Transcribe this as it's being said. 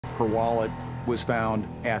Her wallet was found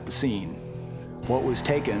at the scene. What was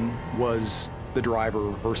taken was the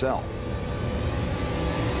driver herself.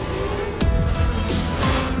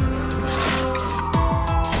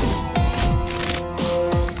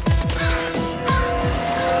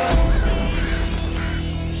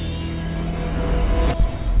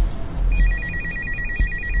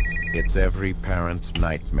 It's every parent's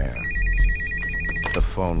nightmare. The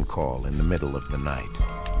phone call in the middle of the night.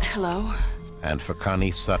 Hello? And for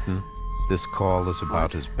Connie Sutton, this call is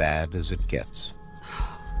about as bad as it gets.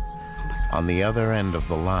 On the other end of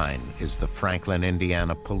the line is the Franklin,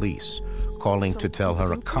 Indiana police calling to tell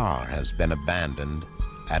her a car has been abandoned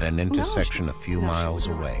at an intersection a few miles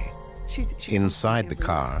away. Inside the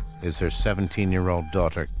car is her 17-year-old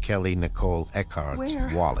daughter, Kelly Nicole Eckhart's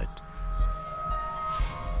wallet.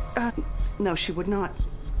 No, she would not.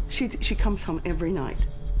 She comes home every night.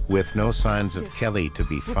 With no signs of Kelly to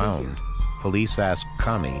be found, police asked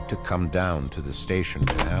Connie to come down to the station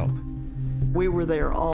to help. We were there all